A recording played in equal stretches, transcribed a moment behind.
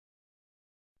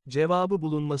Cevabı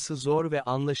bulunması zor ve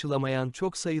anlaşılamayan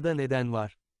çok sayıda neden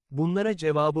var. Bunlara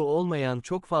cevabı olmayan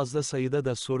çok fazla sayıda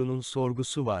da sorunun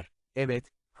sorgusu var.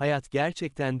 Evet, hayat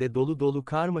gerçekten de dolu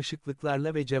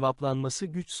karmaşıklıklarla ve cevaplanması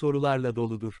güç sorularla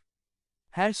doludur.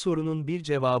 Her sorunun bir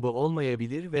cevabı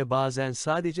olmayabilir ve bazen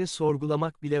sadece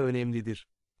sorgulamak bile önemlidir.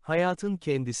 Hayatın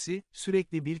kendisi,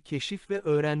 sürekli bir keşif ve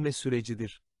öğrenme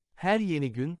sürecidir. Her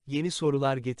yeni gün, yeni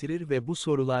sorular getirir ve bu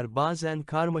sorular bazen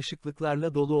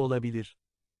karmaşıklıklarla dolu olabilir.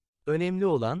 Önemli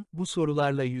olan, bu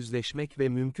sorularla yüzleşmek ve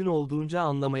mümkün olduğunca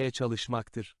anlamaya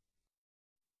çalışmaktır.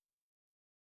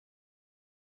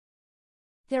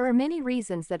 There are many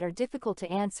reasons that are difficult to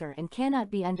answer and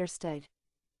cannot be understood.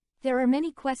 There are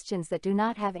many questions that do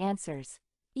not have answers.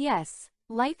 Yes,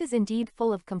 life is indeed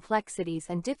full of complexities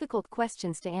and difficult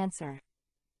questions to answer.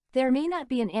 There may not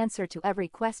be an answer to every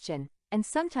question, and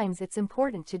sometimes it's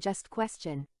important to just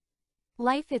question.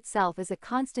 Life itself is a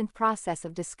constant process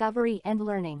of discovery and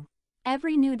learning.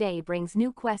 Every new day brings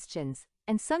new questions,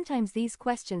 and sometimes these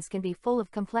questions can be full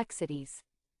of complexities.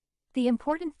 The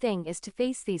important thing is to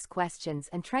face these questions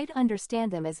and try to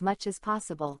understand them as much as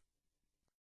possible.